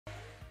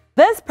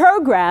This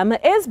program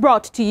is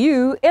brought to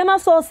you in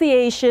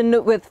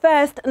association with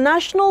First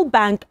National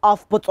Bank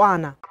of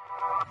Botswana.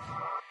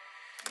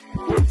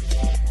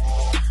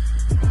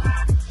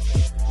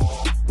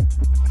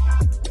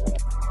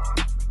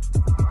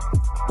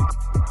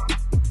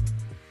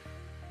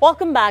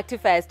 Welcome back to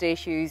First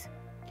Issues.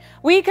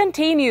 We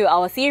continue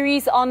our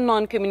series on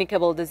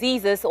non-communicable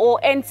diseases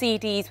or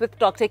NCDs with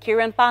Dr.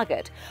 Kiran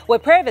Bhagat, where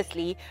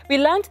previously we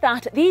learned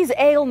that these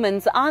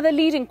ailments are the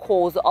leading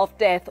cause of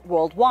death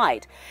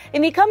worldwide.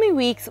 In the coming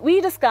weeks, we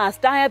discuss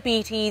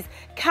diabetes,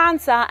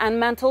 cancer and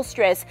mental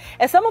stress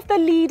as some of the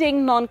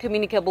leading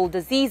non-communicable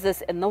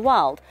diseases in the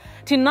world.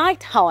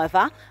 Tonight,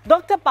 however,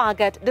 Dr.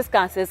 Bhagat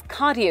discusses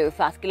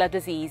cardiovascular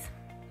disease.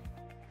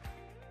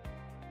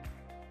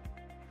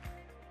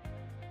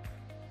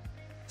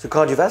 So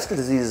cardiovascular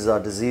diseases are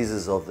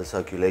diseases of the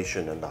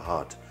circulation and the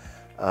heart.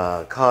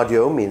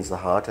 Cardio means the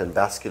heart and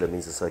vascular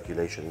means the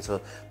circulation.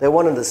 So they're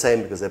one and the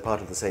same because they're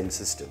part of the same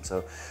system.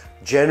 So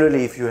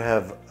generally if you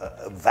have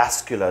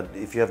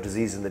if you have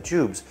disease in the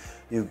tubes,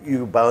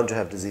 you're bound to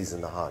have disease in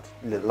the heart.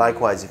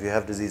 Likewise, if you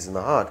have disease in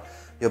the heart,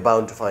 you're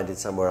bound to find it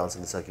somewhere else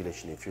in the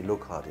circulation if you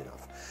look hard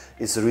enough.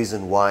 It's the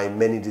reason why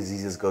many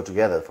diseases go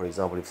together. For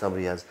example, if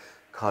somebody has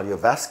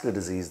cardiovascular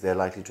disease, they're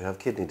likely to have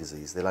kidney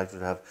disease. They're likely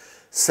to have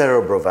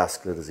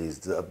cerebrovascular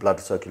disease, blood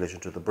circulation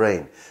to the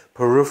brain,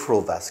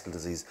 peripheral vascular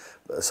disease,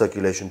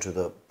 circulation to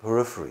the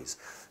peripheries.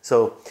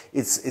 So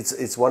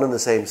it's one and the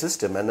same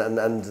system,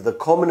 and the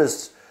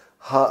commonest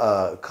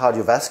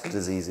cardiovascular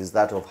disease is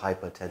that of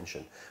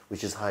hypertension,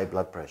 which is high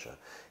blood pressure.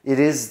 It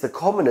is the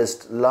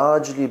commonest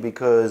largely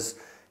because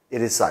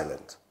it is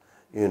silent.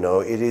 You know,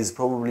 it is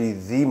probably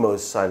the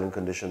most silent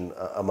condition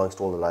amongst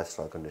all the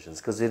lifestyle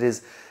conditions because it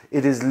is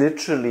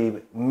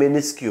literally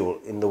minuscule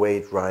in the way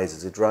it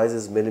rises. It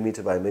rises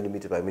millimeter by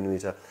millimeter by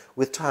millimeter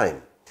with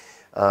time.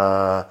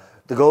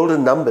 The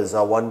golden numbers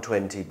are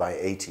 120 by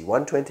 80.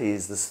 120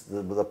 is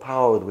the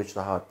power with which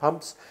the heart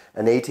pumps,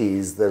 and 80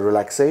 is the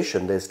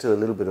relaxation. There's still a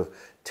little bit of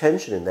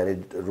tension in that.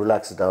 It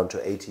relaxes down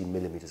to 80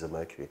 millimeters of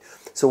mercury.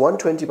 So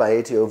 120 by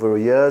 80 over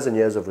years and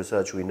years of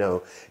research, we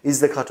know, is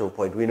the cutoff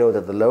point. We know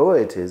that the lower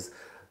it is,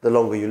 the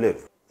longer you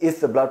live. If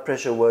the blood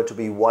pressure were to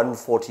be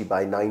 140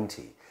 by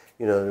 90,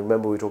 you know,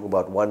 remember we talking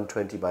about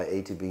 120 by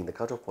 80 being the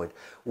cutoff point.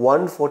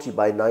 140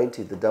 by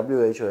 90, the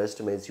WHO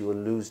estimates you will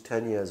lose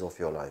 10 years of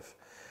your life.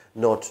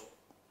 Not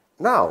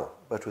now,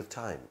 but with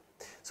time.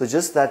 So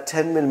just that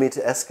 10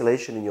 millimeter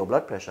escalation in your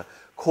blood pressure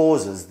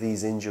causes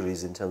these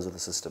injuries in terms of the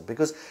system.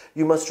 Because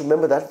you must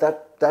remember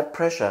that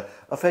pressure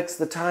affects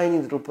the tiny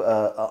little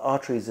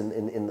arteries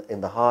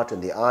in the heart,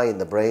 in the eye, in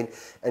the brain,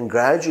 and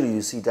gradually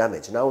you see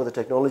damage. Now with the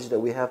technology that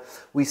we have,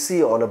 we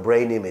see on a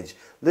brain image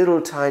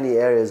little tiny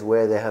areas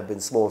where there have been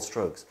small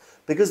strokes.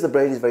 Because the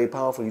brain is very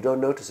powerful, you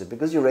don't notice it.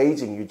 Because you're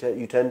aging,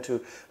 you tend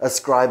to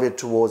ascribe it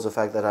towards the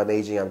fact that I'm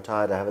aging, I'm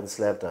tired, I haven't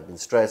slept, I've been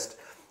stressed.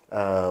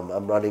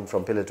 I'm running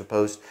from pillar to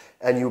post,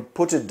 and you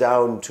put it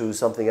down to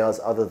something else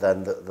other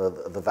than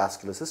the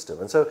vascular system.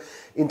 And so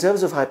in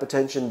terms of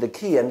hypertension, the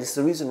key, and it's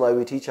the reason why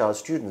we teach our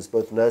students,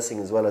 both nursing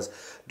as well as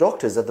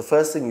doctors, that the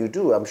first thing you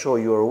do, I'm sure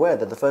you're aware,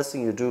 that the first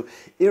thing you do,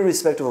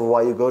 irrespective of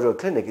why you go to a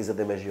clinic, is that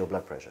they measure your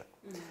blood pressure.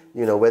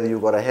 You know, whether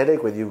you've got a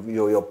headache, whether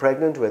you're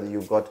pregnant, whether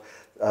you've got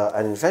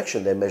an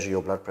infection, they measure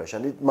your blood pressure.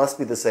 And it must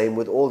be the same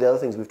with all the other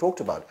things we've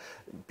talked about.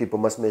 People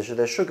must measure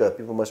their sugar,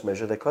 people must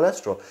measure their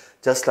cholesterol,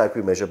 just like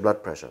we measure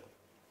blood pressure.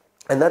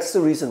 And that's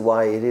the reason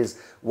why it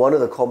is one of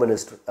the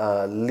commonest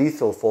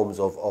lethal forms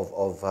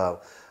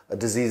of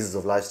diseases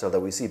of lifestyle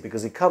that we see,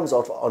 because it comes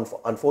out,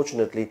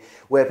 unfortunately,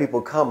 where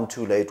people come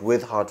too late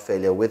with heart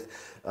failure, with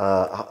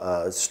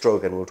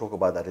stroke, and we'll talk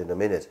about that in a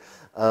minute.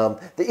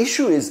 The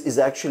issue is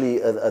actually,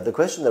 the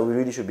question that we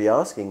really should be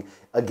asking,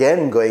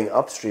 again going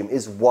upstream,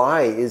 is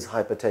why is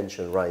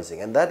hypertension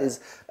rising? And that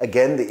is,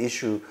 again, the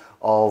issue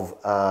of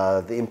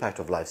the impact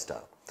of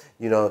lifestyle.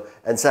 You know,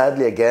 and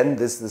sadly, again,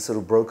 this sort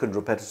of broken,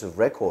 repetitive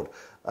record.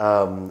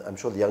 I'm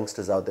sure the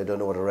youngsters out there don't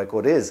know what a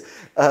record is.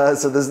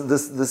 So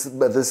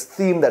this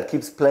theme that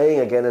keeps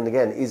playing again and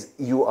again is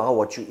you are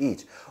what you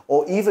eat,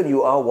 or even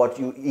you are what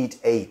you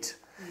ate.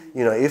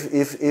 You know,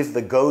 if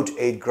the goat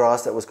ate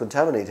grass that was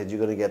contaminated, you're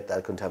going to get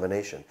that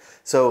contamination.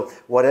 So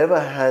whatever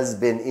has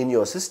been in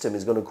your system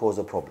is going to cause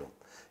a problem.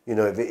 You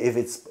know, if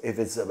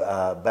it's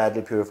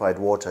badly purified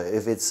water,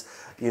 if it's,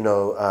 you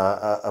know,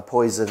 a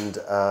poisoned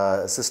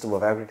system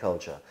of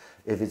agriculture,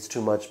 if it's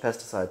too much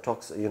pesticide,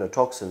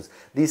 toxins,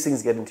 these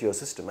things get into your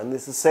system. And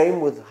it's the same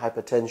with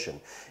hypertension.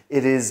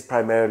 It is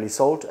primarily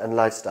salt and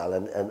lifestyle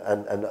and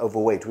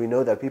overweight. We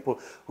know that people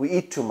who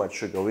eat too much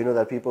sugar, we know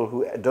that people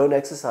who don't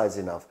exercise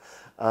enough,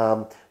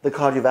 the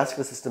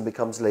cardiovascular system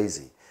becomes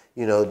lazy.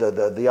 You know,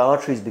 the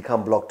arteries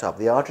become blocked up,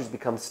 the arteries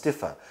become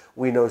stiffer.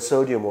 We know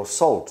sodium or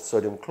salt,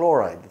 sodium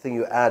chloride, the thing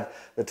you add,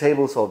 the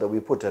table salt that we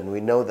put in, we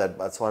know that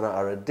Botswana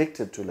are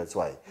addicted to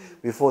letswai.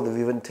 Before they've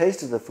even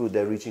tasted the food,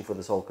 they're reaching for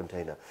the salt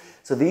container.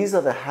 So these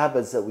are the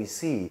habits that we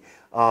see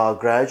are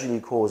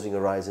gradually causing a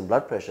rise in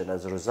blood pressure, and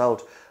as a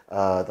result,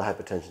 the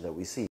hypertension that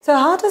we see. So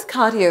how does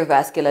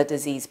cardiovascular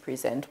disease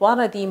present? What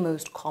are the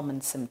most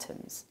common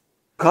symptoms?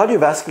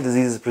 Cardiovascular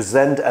diseases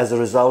present as a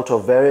result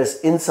of various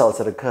insults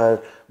that occur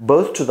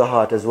both to the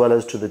heart as well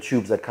as to the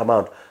tubes that come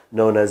out,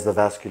 known as the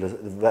vascular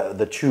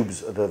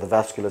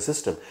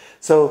system.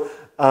 So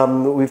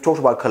we've talked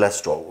about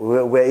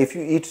cholesterol, where if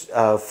you eat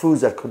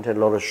foods that contain a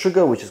lot of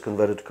sugar, which is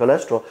converted to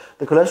cholesterol,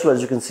 the cholesterol,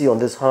 as you can see on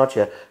this heart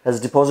here, has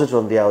deposited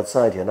on the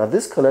outside here. Now,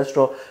 this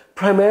cholesterol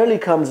primarily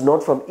comes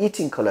not from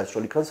eating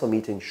cholesterol, it comes from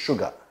eating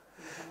sugar.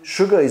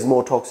 Sugar is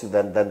more toxic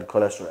than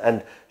cholesterol,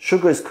 and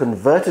sugar is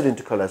converted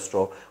into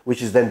cholesterol,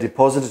 which is then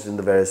deposited in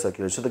the various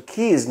circulation. So the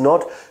key is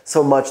not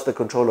so much the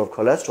control of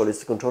cholesterol, it's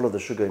the control of the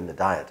sugar in the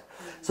diet.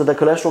 So the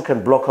cholesterol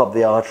can block up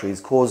the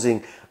arteries,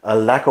 causing a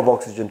lack of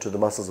oxygen to the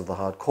muscles of the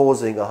heart,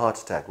 causing a heart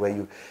attack, where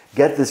you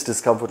get this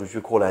discomfort which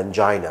we call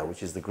angina,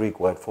 which is the Greek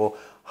word for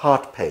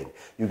heart pain.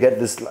 You get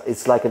this,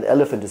 it's like an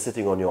elephant is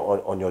sitting on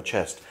your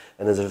chest,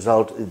 and as a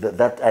result,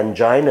 that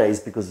angina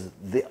is because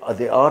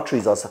the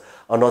arteries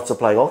are not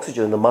supplying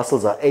oxygen, and the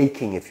muscles are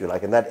aching, if you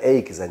like, and that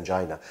ache is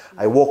angina.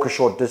 I walk a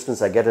short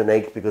distance, I get an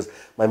ache because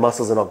my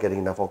muscles are not getting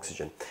enough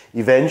oxygen.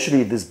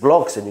 Eventually, this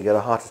blocks, and you get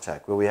a heart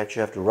attack, where we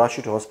actually have to rush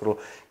you to hospital,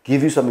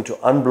 give you something to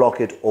unblock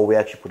it, or we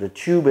actually put a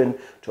tube in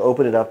to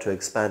open it up to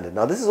expand it.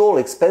 Now, this is all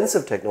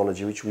expensive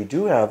technology, which we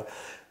do have,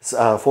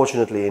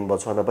 fortunately, in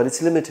Botswana, but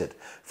it's limited.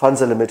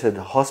 Funds are limited,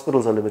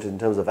 hospitals are limited in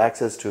terms of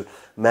access to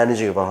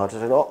managing of a heart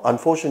attack.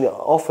 Unfortunately,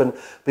 often,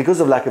 because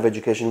of lack of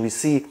education, we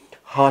see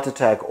heart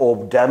attack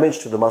or damage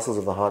to the muscles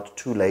of the heart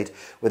too late,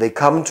 where they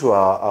come to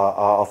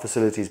our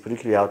facilities,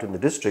 particularly out in the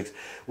districts,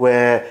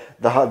 where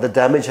the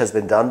damage has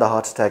been done, the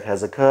heart attack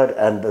has occurred,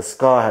 and the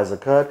scar has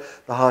occurred,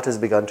 the heart has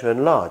begun to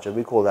enlarge, and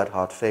we call that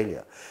heart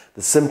failure.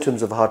 The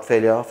symptoms of heart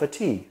failure are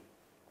fatigue.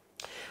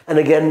 And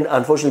again,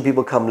 unfortunately,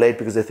 people come late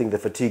because they think the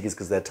fatigue is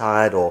because they're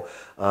tired, or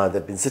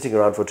they've been sitting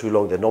around for too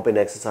long, they've not been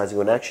exercising,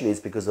 when actually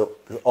it's because the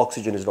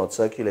oxygen is not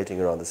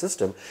circulating around the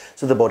system,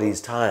 so the body is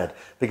tired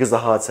because the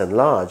heart's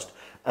enlarged.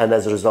 And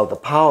as a result, the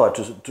power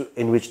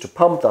in which to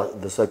pump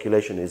the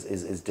circulation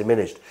is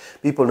diminished.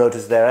 People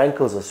notice their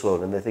ankles are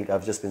swollen, and they think,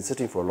 I've just been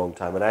sitting for a long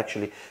time, and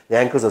actually the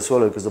ankles are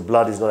swollen because the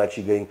blood is not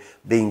actually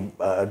being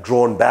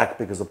drawn back,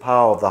 because the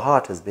power of the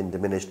heart has been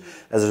diminished.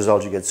 As a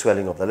result, you get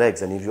swelling of the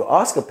legs. And if you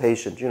ask a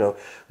patient,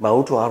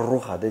 mautu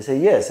aruha, they say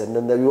yes, and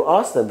then you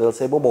ask them, they'll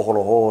say bobo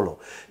holo holo.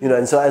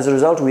 And so as a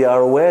result, we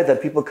are aware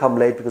that people come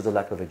late because of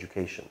lack of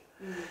education.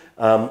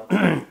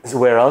 So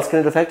where else can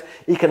it affect?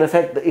 It can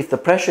affect, if the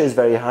pressure is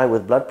very high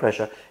with blood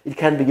pressure, it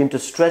can begin to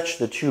stretch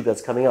the tube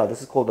that's coming out.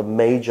 This is called the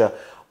major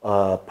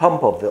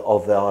pump of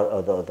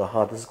the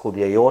heart. This is called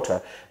the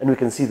aorta, and we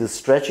can see the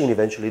stretching, and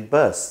eventually it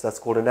bursts. That's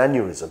called an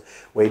aneurysm.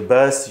 Where it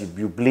bursts,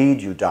 you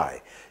bleed, you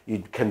die.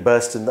 You can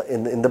burst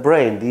in the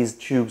brain. These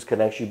tubes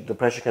can actually, the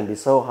pressure can be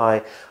so high,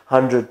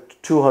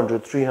 100,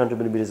 200, 300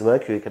 millimeters of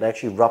mercury, can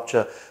actually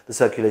rupture the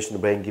circulation in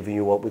the brain, giving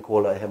you what we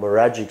call a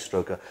hemorrhagic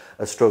stroke,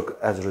 a stroke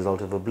as a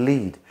result of a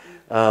bleed.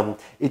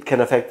 It can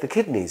affect the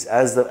kidneys.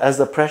 As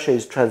the pressure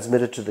is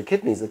transmitted to the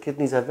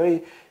kidneys have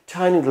very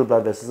tiny little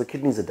blood vessels, the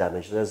kidneys are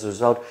damaged, and as a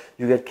result,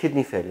 you get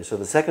kidney failure. So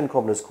the second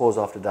commonest cause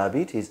after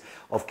diabetes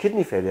of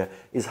kidney failure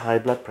is high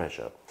blood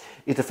pressure.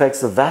 It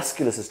affects the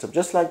vascular system,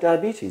 just like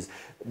diabetes.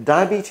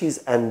 Diabetes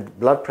and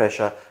blood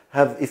pressure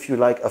have, if you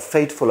like, a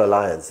fateful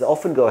alliance. They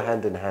often go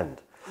hand in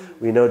hand.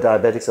 We know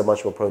diabetics are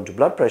much more prone to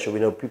blood pressure. We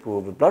know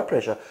people with blood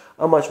pressure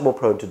are much more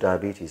prone to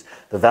diabetes.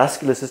 The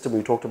vascular system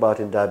we talked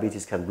about in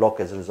diabetes can block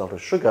as a result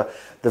of sugar.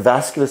 The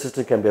vascular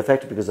system can be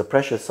affected because the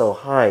pressure is so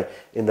high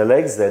in the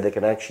legs there, they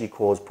can actually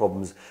cause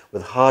problems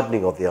with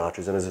hardening of the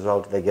arteries, and as a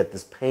result they get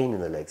this pain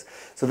in the legs.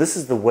 So this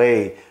is the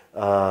way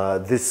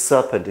this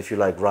serpent, if you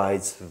like,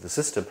 rides through the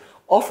system,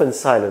 often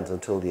silent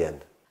until the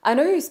end. I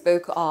know you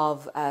spoke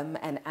of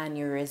an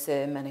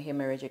aneurysm and a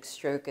hemorrhagic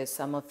stroke as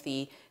some of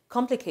the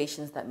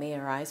complications that may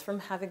arise from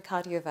having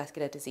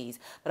cardiovascular disease,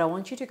 but I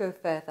want you to go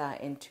further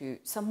into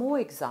some more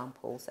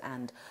examples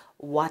and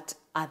what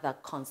other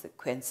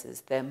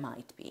consequences there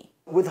might be.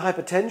 With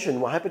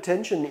hypertension, well,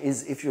 hypertension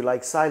is, if you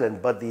like,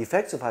 silent, but the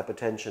effects of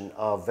hypertension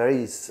are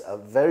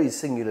very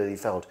singularly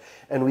felt,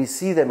 and we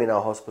see them in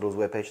our hospitals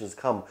where patients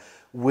come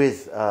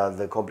with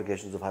the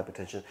complications of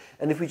hypertension.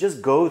 And if we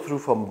just go through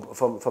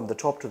from the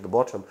top to the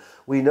bottom,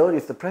 we know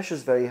if the pressure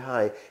is very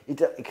high,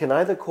 it can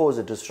either cause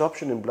a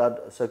disruption in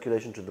blood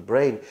circulation to the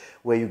brain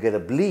where you get a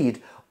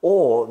bleed,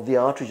 or the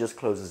artery just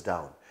closes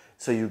down.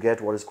 So you get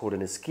what is called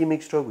an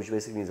ischemic stroke, which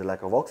basically means a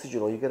lack of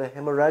oxygen, or you get a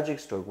hemorrhagic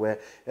stroke where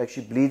you're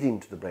actually bleeding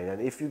to the brain.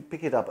 And if you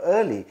pick it up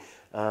early,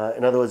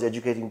 in other words,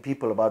 educating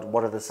people about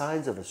what are the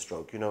signs of a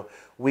stroke,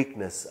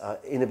 weakness,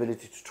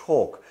 inability to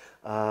talk,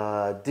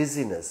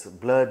 dizziness,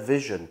 blurred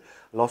vision,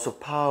 loss of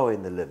power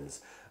in the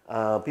limbs.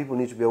 People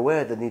need to be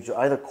aware they need to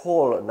either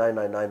call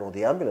 999 or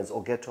the ambulance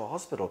or get to a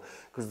hospital,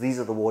 because these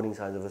are the warning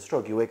signs of a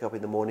stroke. You wake up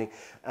in the morning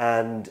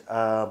and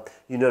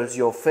you notice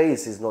your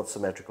face is not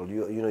symmetrical.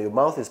 Your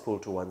mouth is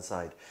pulled to one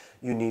side.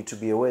 You need to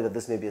be aware that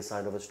this may be a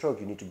sign of a stroke.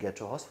 You need to get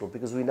to a hospital,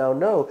 because we now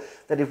know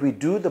that if we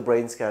do the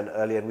brain scan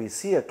early and we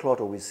see a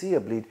clot or we see a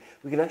bleed,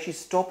 we can actually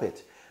stop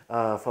it.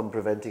 from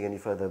preventing any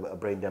further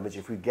brain damage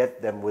if we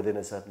get them within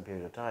a certain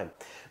period of time.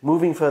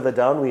 Moving further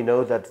down, we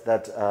know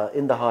that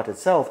in the heart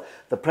itself,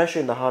 the pressure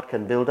in the heart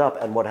can build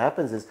up, and what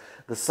happens is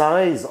the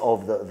size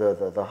of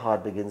the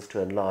heart begins to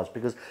enlarge,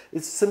 because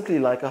it's simply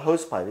like a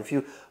hosepipe. If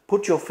you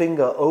put your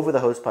finger over the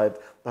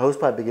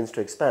hosepipe begins to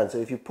expand. So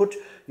if you put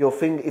your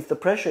finger, if the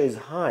pressure is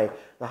high,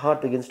 the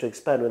heart begins to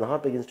expand. When the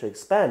heart begins to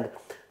expand,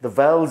 the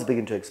valves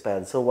begin to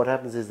expand. So what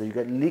happens is that you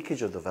get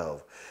leakage of the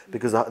valve,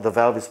 because the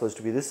valve is supposed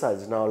to be this size,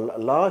 it's now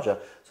larger,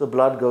 so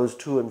blood goes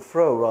to and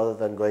fro rather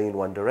than going in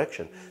one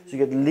direction. So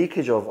you get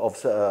leakage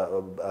of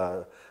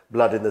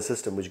blood in the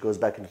system, which goes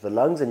back into the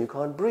lungs, and you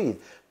can't breathe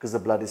because the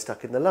blood is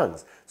stuck in the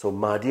lungs. So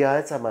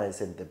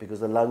because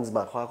the lungs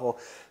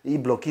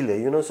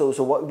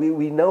so what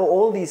we know,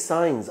 all these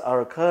signs are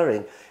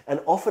occurring,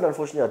 and often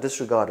unfortunately are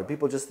disregarded.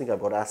 People just think I've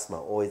got asthma,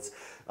 or it's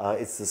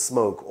the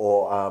smoke,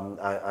 or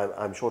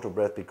I'm short of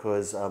breath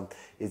because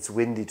it's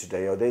windy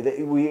today, or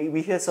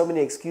we hear so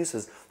many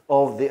excuses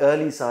of the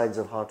early signs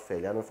of heart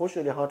failure. And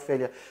unfortunately, heart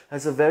failure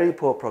has a very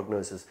poor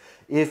prognosis.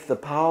 If the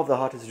power of the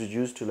heart is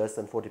reduced to less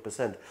than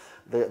 40%,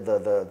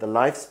 the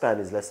lifespan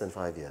is less than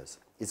 5 years.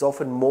 It's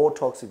often more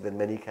toxic than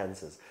many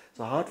cancers.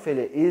 So heart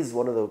failure is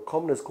one of the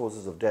commonest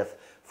causes of death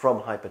from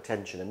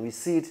hypertension, and we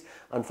see it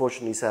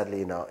unfortunately,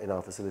 sadly, in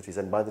our facilities.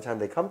 And by the time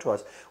they come to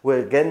us, we're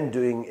again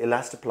doing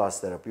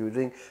elastoplast therapy, we're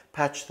doing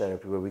patch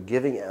therapy, where we're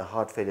giving a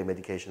heart failure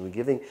medication, we're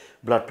giving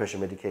blood pressure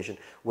medication,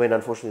 when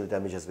unfortunately the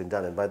damage has been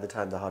done, and by the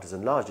time the heart is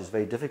enlarged, it's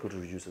very difficult to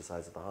reduce the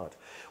size of the heart.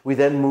 We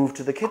then move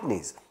to the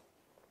kidneys.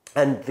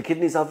 And the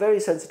kidneys are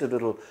very sensitive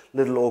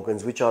little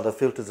organs, which are the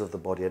filters of the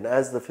body. And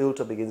as the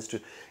filter begins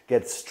to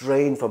get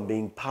strained from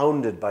being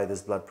pounded by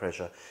this blood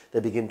pressure, they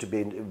begin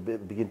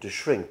to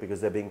shrink, because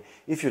they're being,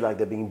 if you like,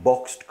 they're being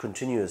boxed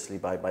continuously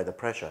by the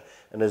pressure.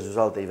 And as a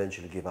result, they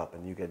eventually give up,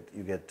 and you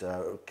get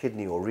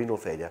kidney or renal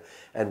failure.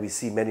 And we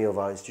see many of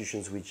our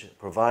institutions which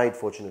provide,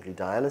 fortunately,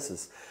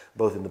 dialysis,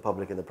 both in the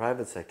public and the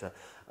private sector.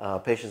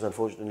 Patients,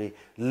 unfortunately,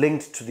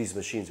 linked to these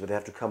machines, where they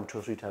have to come 2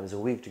 or 3 times a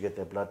week to get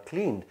their blood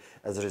cleaned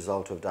as a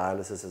result of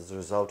dialysis, as a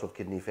result of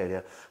kidney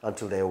failure,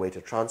 until they await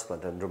a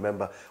transplant. And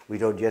remember, we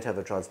don't yet have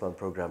a transplant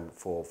program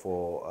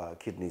for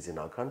kidneys in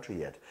our country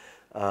yet.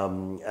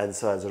 And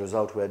so as a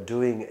result, we're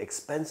doing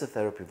expensive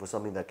therapy for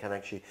something that can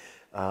actually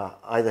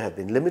either have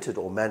been limited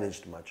or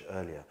managed much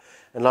earlier.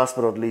 And last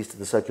but not least,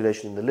 the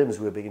circulation in the limbs,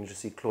 we're beginning to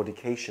see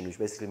claudication, which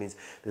basically means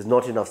there's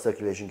not enough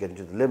circulation getting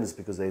to the limbs,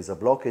 because there is a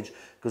blockage,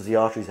 because the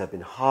arteries have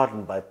been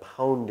hardened by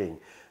pounding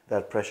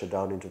that pressure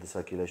down into the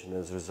circulation.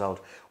 As a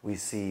result, we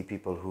see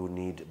people who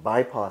need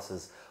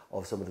bypasses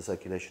of some of the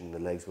circulation in the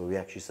legs, where we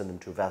actually send them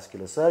to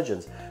vascular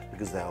surgeons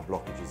because there are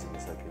blockages in the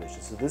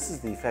circulation. So this is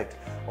the effect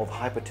of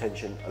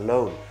hypertension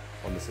alone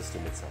on the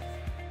system itself.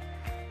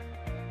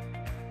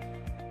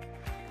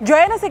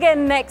 Join us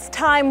again next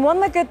time when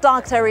the Good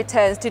Doctor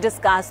returns to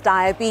discuss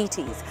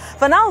diabetes.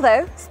 For now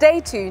though, stay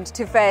tuned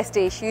to First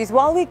Issues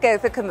while we go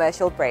for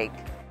commercial break.